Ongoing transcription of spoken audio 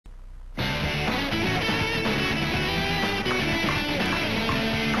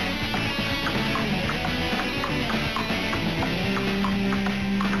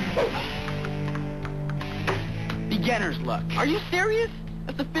luck. Are you serious?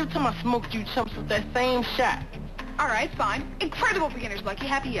 That's the 5th time I smoked you chumps with that same shot. All right, fine. Incredible beginner's luck. You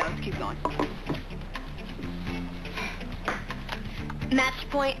happy? Yeah, let's keep going. Match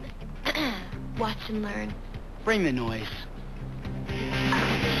point. Watch and learn. Bring the noise.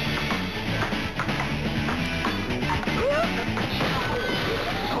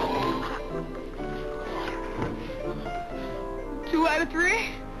 Two out of three?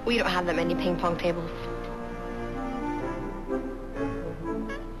 We don't have that many ping pong tables.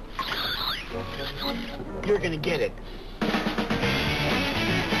 You're gonna get it.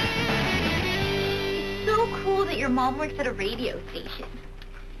 It's so cool that your mom works at a radio station.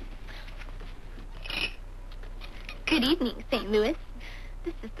 Good evening, St. Louis.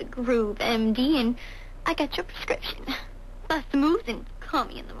 This is the Groove MD, and I got your prescription. Bust the moves and call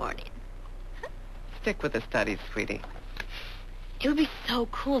me in the morning. Stick with the studies, sweetie. It would be so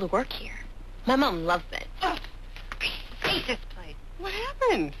cool to work here. My mom loves it. Oh. Hate this place. What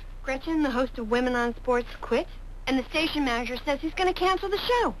happened? Gretchen, the host of Women on Sports, quit, and the station manager says he's going to cancel the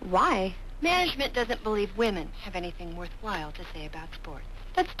show. Why? Management doesn't believe women have anything worthwhile to say about sports.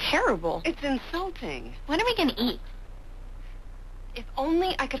 That's terrible. It's insulting. When are we going to eat? If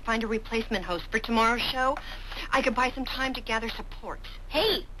only I could find a replacement host for tomorrow's show, I could buy some time to gather support.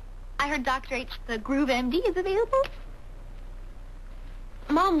 Hey, I heard Dr. H, the Groove MD, is available.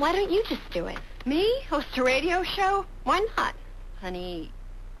 Mom, why don't you just do it? Me? Host a radio show? Why not? Honey,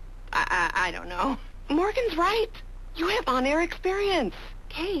 I don't know. Morgan's right. You have on-air experience.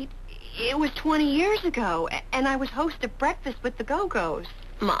 Kate, it was 20 years ago, and I was host of Breakfast with the Go-Go's.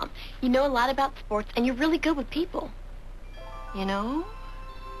 Mom, you know a lot about sports, and you're really good with people. You know,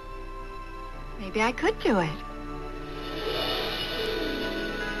 maybe I could do it.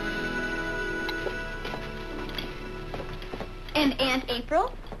 And Aunt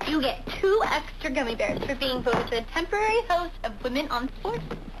April, you get 2 extra gummy bears for being voted the temporary host of Women on Sports.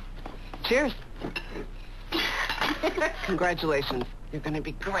 Cheers. Congratulations. You're going to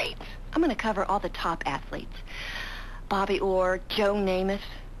be great. I'm going to cover all the top athletes. Bobby Orr, Joe Namath,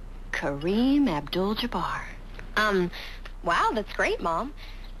 Kareem Abdul-Jabbar. Wow, that's great, Mom.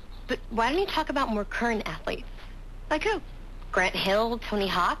 But why don't you talk about more current athletes? Like who? Grant Hill, Tony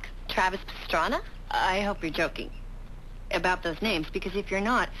Hawk, Travis Pastrana? I hope you're joking about those names, because if you're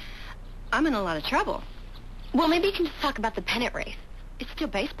not, I'm in a lot of trouble. Well, maybe you can just talk about the pennant race. It's still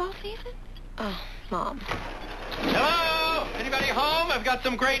baseball season? Oh, Mom. Hello? Anybody home? I've got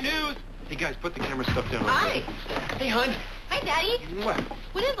some great news. Hey, guys, put the camera stuff down. Hi. Hey, hon. Hi, Daddy. What?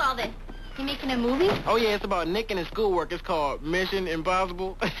 What is all this? You making a movie? Oh, yeah, it's about Nick and his schoolwork. It's called Mission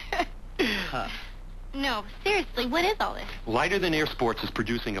Impossible. No, seriously, what is all this? Lighter Than Air Sports is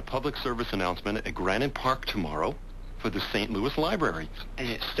producing a public service announcement at Granite Park tomorrow for the St. Louis Library. And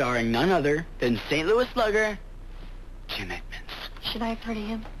it's starring none other than St. Louis slugger, Jim Edmonds. Should I have heard of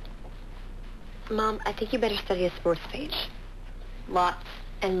him? Mom, I think you better study a sports page. Lots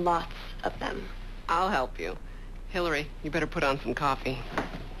and lots of them. I'll help you. Hillary, you better put on some coffee.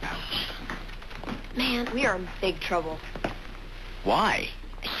 Man, we are in big trouble. Why?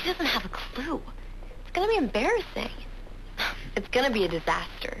 She doesn't have a clue. It's gonna be embarrassing. It's gonna be a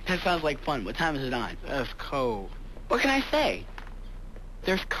disaster. That sounds like fun. What time is it on? That's cold. What can I say?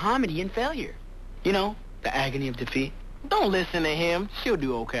 There's comedy in failure. You know, the agony of defeat. Don't listen to him. She'll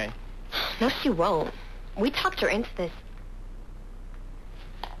do okay. No, she won't. We talked her into this.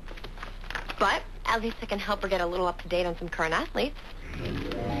 But at least I can help her get a little up to date on some current athletes.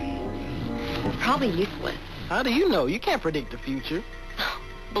 Probably useless. How do you know? You can't predict the future.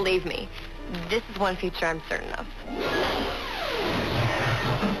 Believe me, this is one future I'm certain of.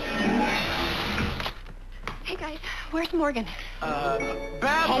 Hey, guys, where's Morgan?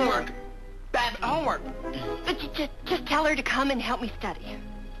 Homework. Bad homework. But just tell her to come and help me study.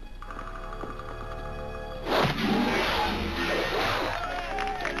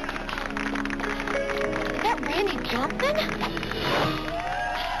 Is that Randy Johnson?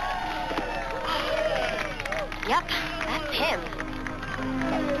 Yep, that's him.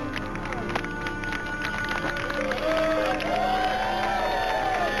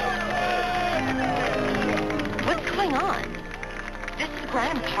 What's going on? This is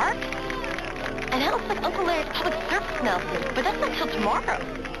Granite Park? And that looks like Uncle Larry's public service announcement, but that's not till tomorrow.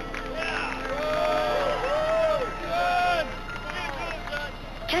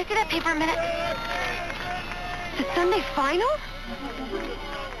 Can I see that paper a minute? The Sunday final?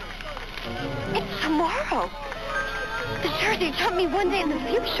 It's tomorrow. The jersey jumped me one day in the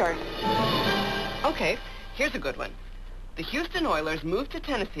future. Okay, here's a good one. The Houston Oilers moved to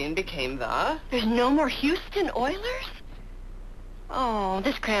Tennessee and became the... There's no more Houston Oilers? Oh,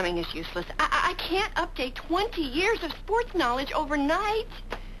 this cramming is useless. I can't update 20 years of sports knowledge overnight.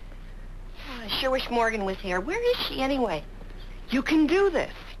 Oh, I sure wish Morgan was here. Where is she anyway? You can do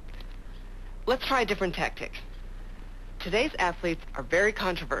this. Let's try a different tactic. Today's athletes are very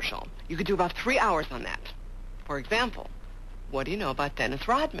controversial. You could do about 3 hours on that. For example, what do you know about Dennis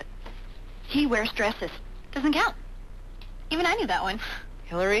Rodman? He wears dresses. Doesn't count. Even I knew that one.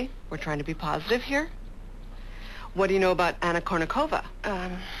 Hillary, we're trying to be positive here. What do you know about Anna Kournikova?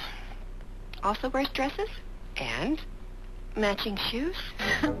 Also wears dresses? And? Matching shoes?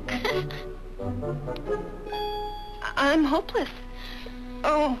 I'm hopeless.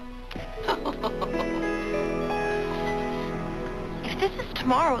 Oh. If this is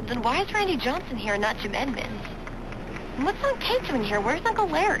tomorrow, then why is Randy Johnson here and not Jim Edmonds? And what's Aunt Kate doing here? Where's Uncle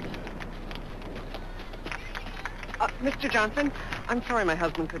Larry? Mr. Johnson, I'm sorry my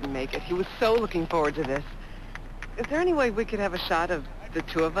husband couldn't make it. He was so looking forward to this. Is there any way we could have a shot of the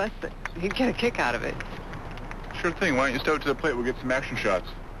two of us? He'd get a kick out of it. Sure thing. Why don't you step up to the plate? We'll get some action shots.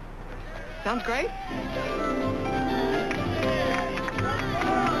 Sounds great.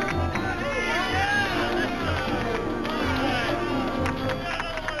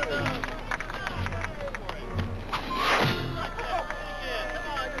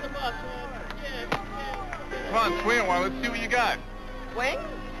 Come on, swing it one. Let's see what you got. Swing?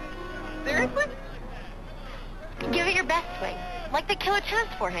 Seriously? Give it your best swing. Like the killer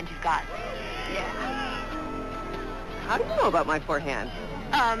tennis forehand you've got. Yeah. How do you know about my forehand?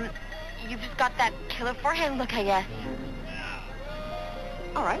 You've just got that killer forehand look, I guess.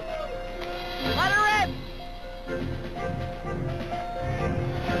 All right. Let her in!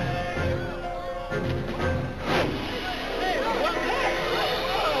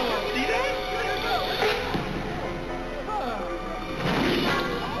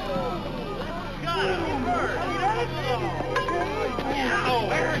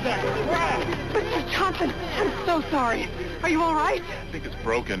 Mr. Johnson, I'm so sorry. Are you all right? I think it's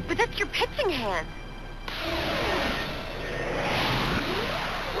broken. But that's your pitching hand.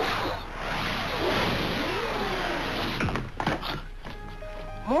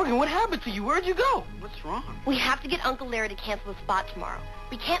 Morgan, what happened to you? Where'd you go? What's wrong? We have to get Uncle Larry to cancel the spot tomorrow.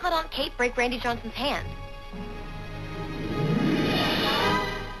 We can't let Aunt Kate break Randy Johnson's hand.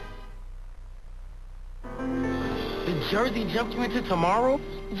 Did Jersey jump you into tomorrow?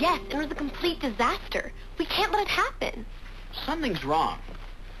 Yes, it was a complete disaster. We can't let it happen. Something's wrong.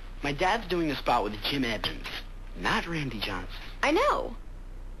 My dad's doing the spot with Jim Edmonds, not Randy Johnson. I know.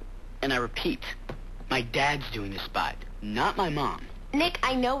 And I repeat, my dad's doing the spot, not my mom. Nick,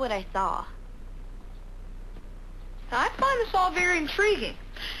 I know what I saw. I find this all very intriguing.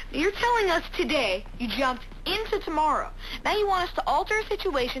 You're telling us today you jumped into tomorrow. Now you want us to alter a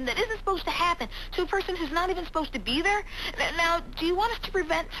situation that isn't supposed to happen to a person who's not even supposed to be there? Now, do you want us to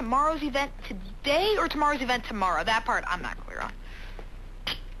prevent tomorrow's event today or tomorrow's event tomorrow? That part I'm not clear on.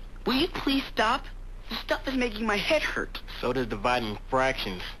 Will you please stop? The stuff is making my head hurt. So does dividing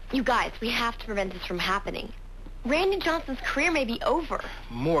fractions. You guys, we have to prevent this from happening. Randy Johnson's career may be over.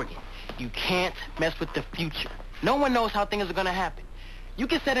 Morgan, you can't mess with the future. No one knows how things are going to happen. You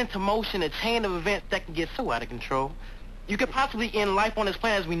can set into motion a chain of events that can get so out of control. You could possibly end life on this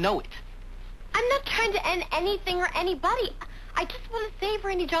planet as we know it. I'm not trying to end anything or anybody. I just want to save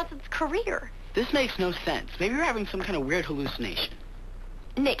Randy Johnson's career. This makes no sense. Maybe you're having some kind of weird hallucination.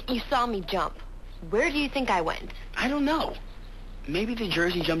 Nick, you saw me jump. Where do you think I went? I don't know. Maybe the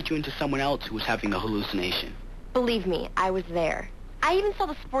jersey jumped you into someone else who was having the hallucination. Believe me, I was there. I even saw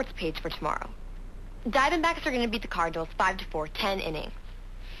the sports page for tomorrow. Diamondbacks are going to beat the Cardinals 5-4, 10 innings.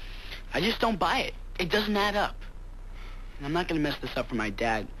 I just don't buy it. It doesn't add up. And I'm not going to mess this up for my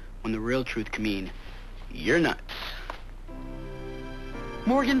dad when the real truth can mean you're nuts.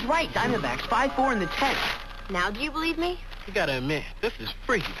 Morgan's right. Diamondbacks 5-4 in the 10th. Now do you believe me? You gotta admit, this is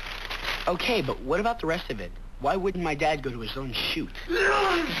freaky. Okay, but what about the rest of it? Why wouldn't my dad go to his own shoot?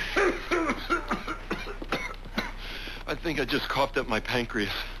 I think I just coughed up my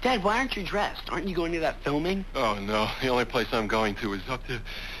pancreas. Dad, why aren't you dressed? Aren't you going to that filming? Oh, no. The only place I'm going to is up to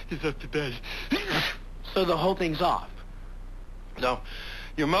bed. So the whole thing's off. No.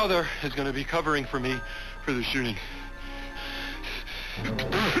 Your mother is going to be covering for me for the shooting.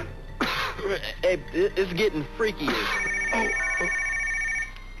 It's getting freaky.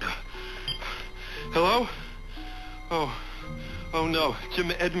 Hello? Oh, no.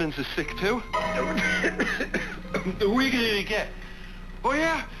 Jim Edmonds is sick, too? Who are you going to get? Oh,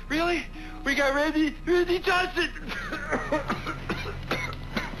 yeah? Really? We got Randy Johnson.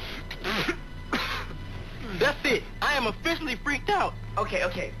 That's it. I am officially freaked out. Okay,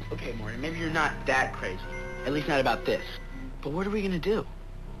 Morgan. Maybe you're not that crazy. At least not about this. But what are we going to do?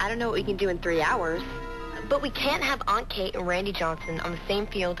 I don't know what we can do in 3 hours, but we can't have Aunt Kate and Randy Johnson on the same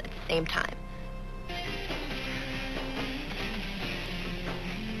field at the same time.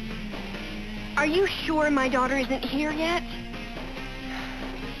 Are you sure my daughter isn't here yet?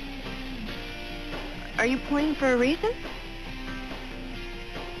 Are you pointing for a reason?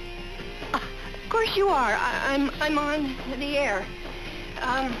 Of course you are. I'm on the air.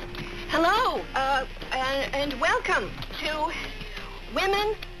 Hello, and welcome to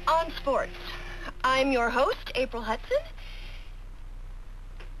Women on Sports. I'm your host, April Hudson.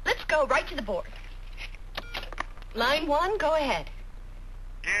 Let's go right to the board. Line 1, go ahead.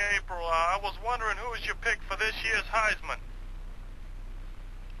 Yeah, April, I was wondering who was your pick for this year's Heisman.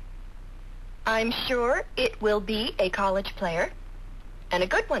 I'm sure it will be a college player, and a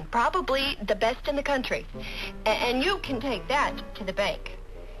good one, probably the best in the country. And you can take that to the bank.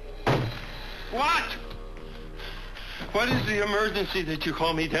 What? What is the emergency that you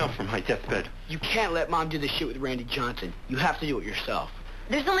call me down from my deathbed? You can't let Mom do this shit with Randy Johnson. You have to do it yourself.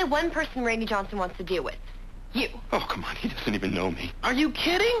 There's only one person Randy Johnson wants to deal with. You. Oh, come on. He doesn't even know me. Are you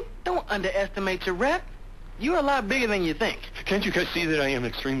kidding? Don't underestimate your rep. You're a lot bigger than you think. Can't you guys see that I am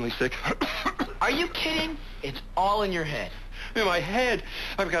extremely sick? Are you kidding? It's all in your head. In my head,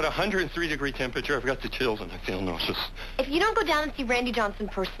 I've got a 103-degree temperature. I've got the chills, and I feel nauseous. If you don't go down and see Randy Johnson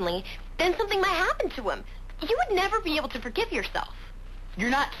personally, then something might happen to him. You would never be able to forgive yourself. You're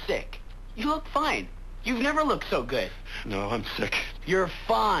not sick. You look fine. You've never looked so good. No, I'm sick. You're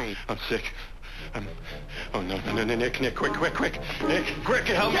fine. I'm sick. Oh, no, Nick, quick. Nick, quick,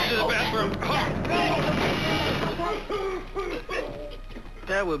 help me to the bathroom.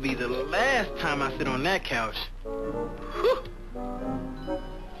 That would be the last time I sit on that couch. Whew.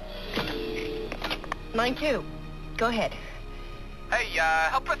 Line 2, go ahead. Hey,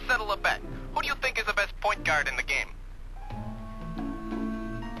 help us settle a bet. Who do you think is the best point guard in the game?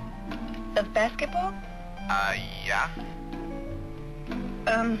 Of basketball? Yeah.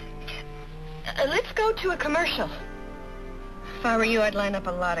 Let's go to a commercial. If I were you, I'd line up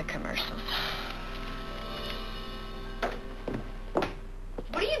a lot of commercials.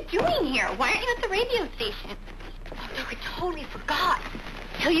 What are you doing here? Why aren't you at the radio station? Oh, no, I totally forgot.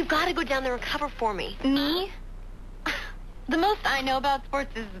 Hill, you've got to go down there and cover for me. Me? The most I know about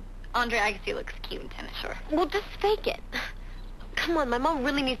sports is Andre Agassi looks cute in tennis shorts. Well, just fake it. Come on, my mom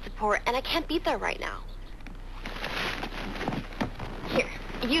really needs support, and I can't be there right now. Here,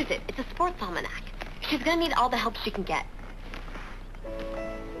 use it. It's a sports almanac. She's going to need all the help she can get.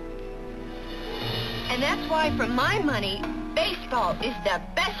 And that's why, for my money, baseball is the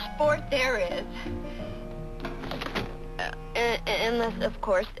best sport there is. Unless, of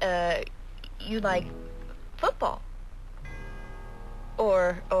course, you like football.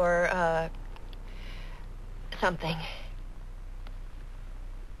 Or something.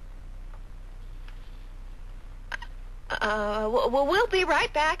 Well, we'll be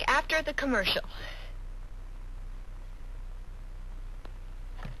right back after the commercial.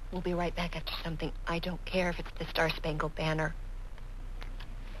 We'll be right back after something. I don't care if it's the Star-Spangled Banner.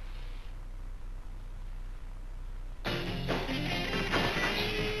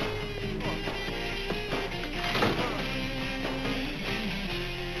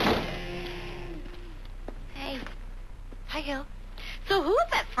 Hey. Hi, Hill. So who was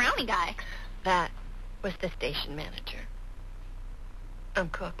that frowny guy? That was the station manager. I'm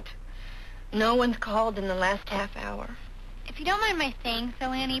cooked. No one's called in the last half hour. If you don't mind my saying so,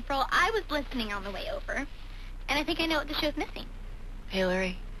 Aunt April, I was listening on the way over, and I think I know what the show's missing.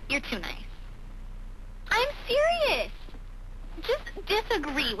 Hillary. You're too nice. I'm serious. Just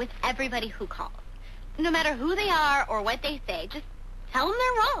disagree with everybody who calls. No matter who they are or what they say, just tell them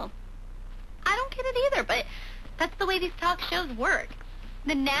they're wrong. I don't get it either, but that's the way these talk shows work.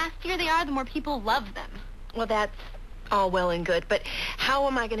 The nastier they are, the more people love them. Well, that's all well and good, but how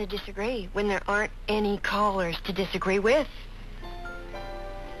am I going to disagree when there aren't any callers to disagree with?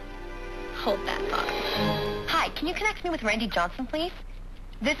 Hold that thought. Hi, can you connect me with Randy Johnson, please?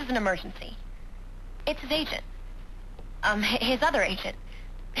 This is an emergency. It's his agent. His other agent.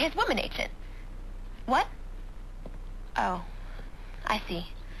 His woman agent. What? Oh, I see.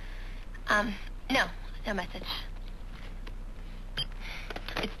 No message.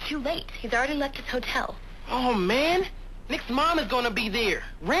 It's too late. He's already left his hotel. Oh, man. Nick's mom is going to be there.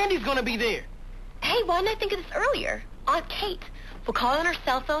 Randy's going to be there. Hey, why didn't I think of this earlier? Aunt Kate. We'll call her on her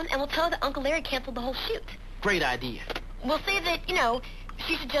cell phone, and we'll tell her that Uncle Larry canceled the whole shoot. Great idea. We'll say that,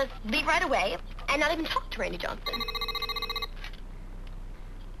 she should just leave right away and not even talk to Randy Johnson.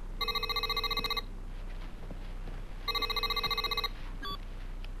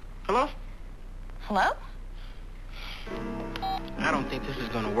 Hello? Hello? I don't think this is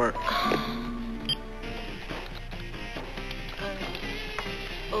gonna work.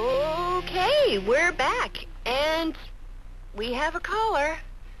 Okay, we're back, and we have a caller.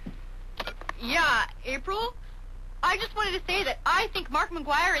 Yeah, April? I just wanted to say that I think Mark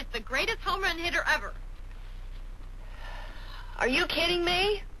McGuire is the greatest home run hitter ever. Are you kidding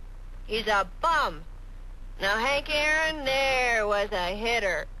me? He's a bum. Now, Hank Aaron, there was a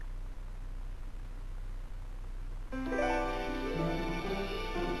hitter.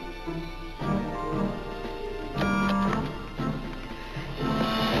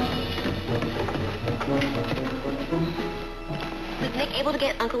 Was Nick able to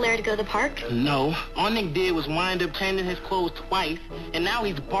get Uncle Larry to go to the park? No. All Nick did was wind up changing his clothes twice, and now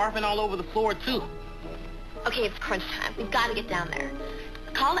he's barfing all over the floor, too. Okay, it's crunch time. We've got to get down there.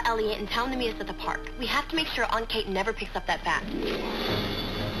 Call Elliot and tell him to meet us at the park. We have to make sure Aunt Kate never picks up that bat.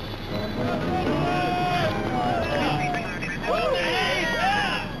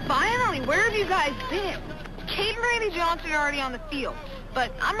 Finally, where have you guys been? Kate and Randy Johnson are already on the field,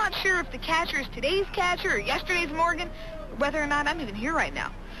 but I'm not sure if the catcher is today's catcher or yesterday's Morgan, whether or not I'm even here right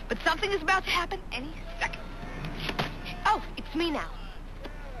now. But something is about to happen any second. Oh, it's me now.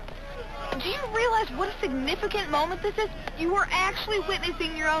 Do you realize what a significant moment this is? You are actually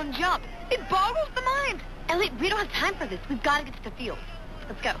witnessing your own jump. It boggles the mind. Elliot, we don't have time for this. We've got to get to the field.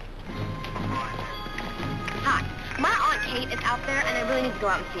 Let's go. Hi. My Aunt Kate is out there, and I really need to go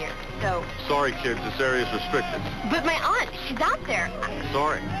out and see her. So... Sorry, kids, this area is restricted. But my aunt, she's out there.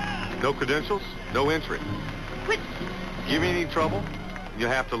 Sorry. No credentials, no entry. Quit. Give me any trouble, you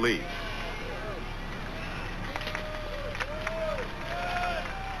have to leave.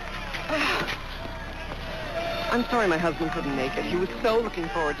 I'm sorry my husband couldn't make it. He was so looking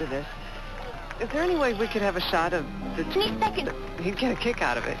forward to this. Is there any way we could have a shot of the... 20 seconds. He'd get a kick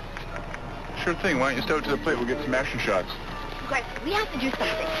out of it. Sure thing. Why don't you step to the plate? We'll get some action shots. Guys, we have to do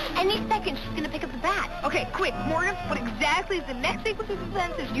something. Any second, she's going to pick up the bat. Okay, quick, Morgan, what exactly is the next sequence of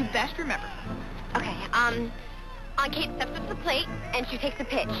events that you best remember? Okay, Aunt Kate steps up to the plate, and she takes a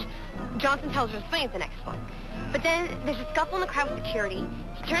pitch. Johnson tells her to swing at the next one. But then there's a scuffle in the crowd with security.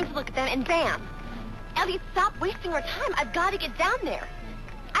 He turns to look at them, and bam! Elliot, stop wasting our time. I've got to get down there.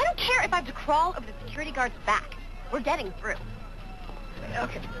 I don't care if I have to crawl over the security guard's back. We're getting through.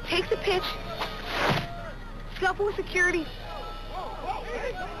 Okay, takes a pitch, scuffle with security,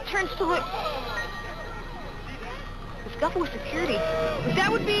 turns to look. The scuffle with security.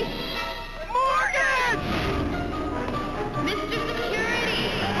 That would be Morgan! Mr. Security!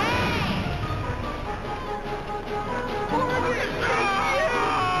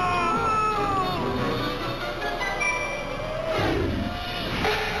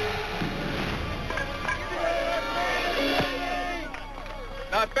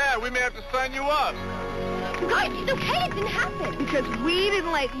 Not bad. We may have to sign you up. Guys, it's okay. It didn't happen. Because we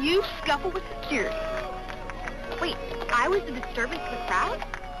didn't let you scuffle with security. Wait, I was the disturbance to the crowd?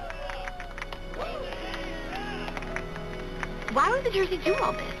 Why would the jersey do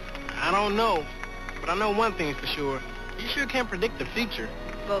all this? I don't know, but I know one thing for sure. You sure can't predict the future.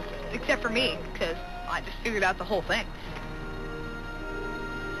 Well, except for me, because I just figured out the whole thing.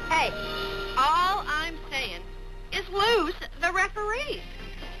 Hey, all I'm saying is lose the referees.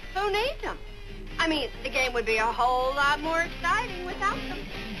 Who needs them? I mean, the game would be a whole lot more exciting without them.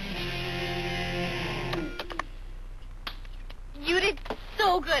 You did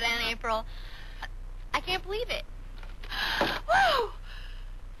so good, Aunt April. I can't believe it. Whoa!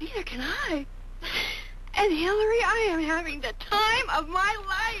 Neither can I. And Hillary, I am having the time of my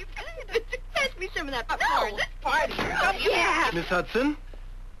life. Pass me some of that popcorn. No. This party. Oh, yeah. Miss Hudson,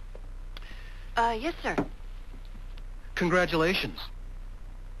 Yes, sir. congratulations.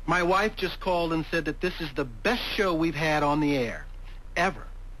 My wife just called and said that this is the best show we've had on the air, ever.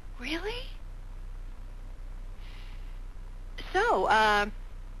 Really? So,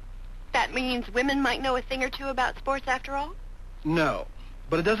 that means women might know a thing or two about sports after all? No,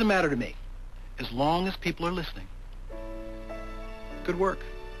 but it doesn't matter to me, as long as people are listening. Good work.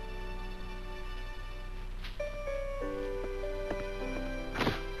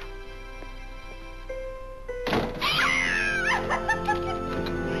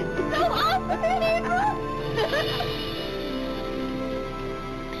 So awesome, Aunt April!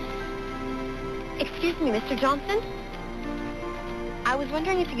 Excuse me, Mr. Johnson? I was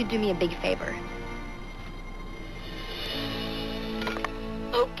wondering if you could do me a big favor.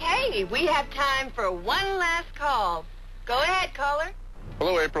 Okay, we have time for one last call. Go ahead, caller.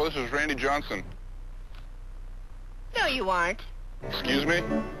 Hello, April. This is Randy Johnson. No, you aren't. Excuse me?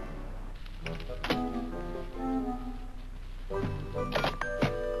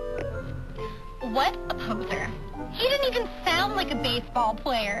 What a poser. He didn't even sound like like a baseball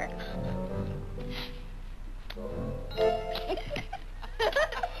player.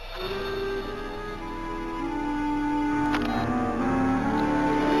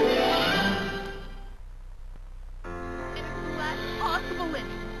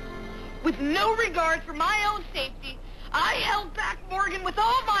 With no regard for my own safety, I held back Morgan with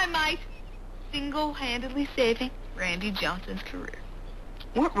all my might, single-handedly saving Randy Johnson's career.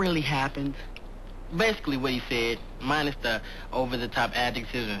 What really happened? Basically what he said, minus the over-the-top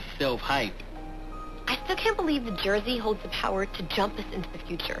adjectives and self-hype. I still can't believe the jersey holds the power to jump us into the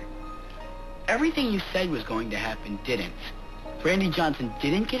future. Everything you said was going to happen didn't. Randy Johnson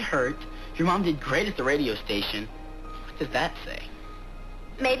didn't get hurt. Your mom did great at the radio station. What does that say?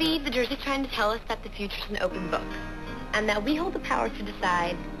 Maybe the jersey's trying to tell us that the future's an open book, and that we hold the power to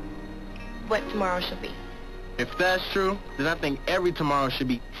decide what tomorrow should be. If that's true, then I think every tomorrow should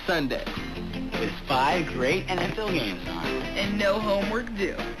be Sunday. With 5 great NFL games on. And no homework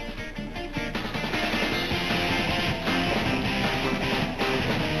due.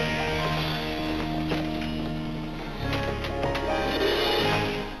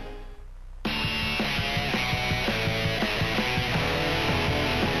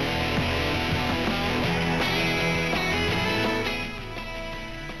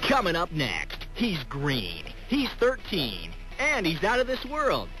 Coming up next, he's green, he's 13, and he's out of this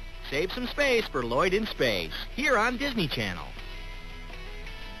world. Save some space for Lloyd in Space, here on Disney Channel.